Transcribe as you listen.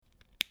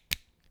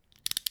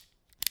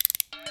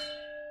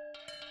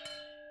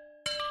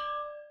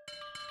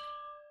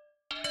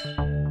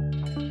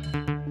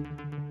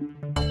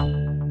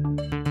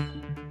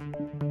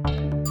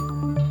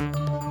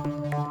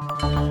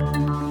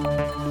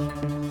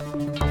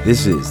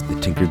This is the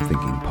Tinkered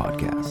Thinking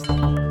Podcast,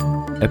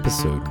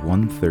 episode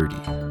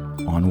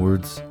 130,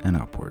 Onwards and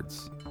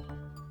Upwards.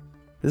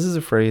 This is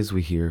a phrase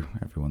we hear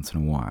every once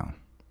in a while.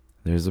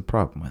 There's a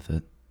problem with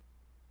it.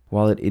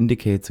 While it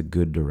indicates a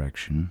good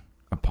direction,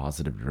 a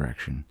positive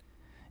direction,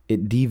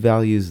 it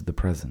devalues the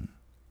present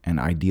and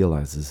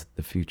idealizes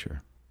the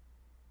future.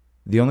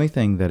 The only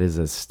thing that is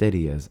as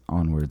steady as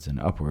onwards and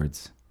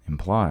upwards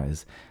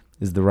implies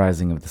is the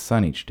rising of the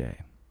sun each day.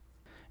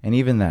 And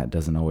even that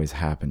doesn't always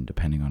happen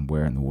depending on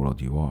where in the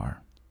world you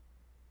are.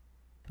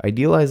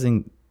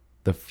 Idealizing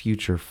the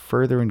future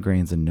further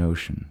ingrains a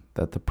notion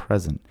that the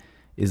present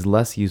is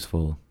less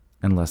useful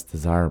and less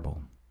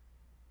desirable.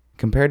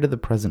 Compared to the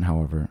present,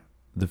 however,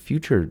 the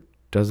future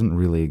doesn't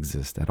really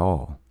exist at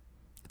all.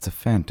 It's a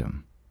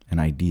phantom, an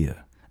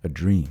idea, a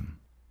dream.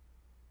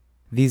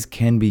 These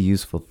can be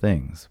useful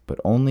things, but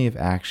only if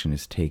action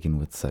is taken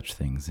with such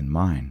things in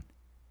mind.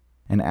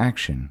 And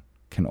action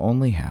can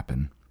only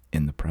happen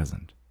in the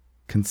present.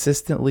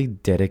 Consistently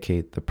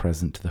dedicate the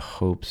present to the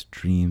hopes,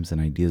 dreams, and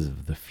ideas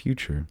of the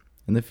future,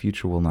 and the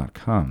future will not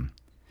come.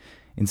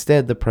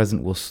 Instead, the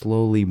present will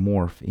slowly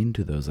morph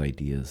into those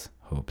ideas,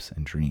 hopes,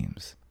 and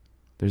dreams.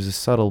 There's a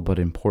subtle but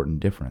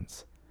important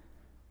difference.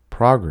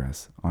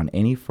 Progress on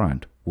any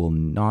front will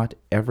not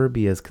ever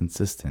be as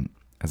consistent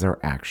as our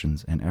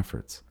actions and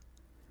efforts.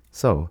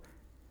 So,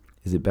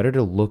 is it better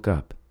to look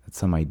up at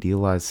some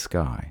idealized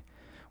sky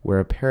where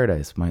a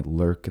paradise might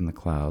lurk in the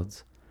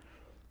clouds,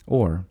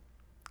 or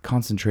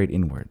concentrate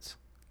inwards,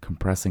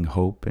 compressing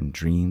hope and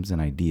dreams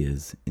and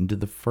ideas into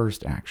the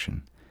first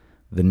action,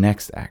 the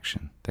next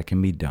action that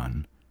can be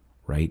done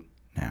right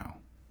now?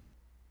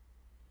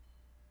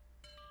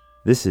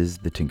 This is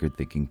the Tinkered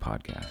Thinking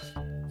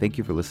Podcast. Thank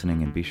you for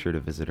listening, and be sure to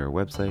visit our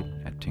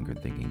website at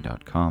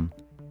tinkeredthinking.com.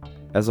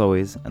 As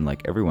always, and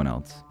like everyone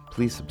else,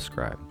 please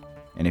subscribe.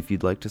 And if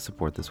you'd like to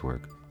support this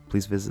work,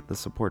 please visit the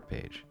support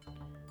page.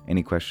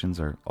 Any questions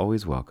are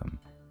always welcome.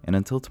 And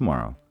until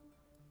tomorrow,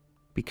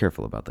 be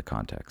careful about the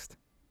context.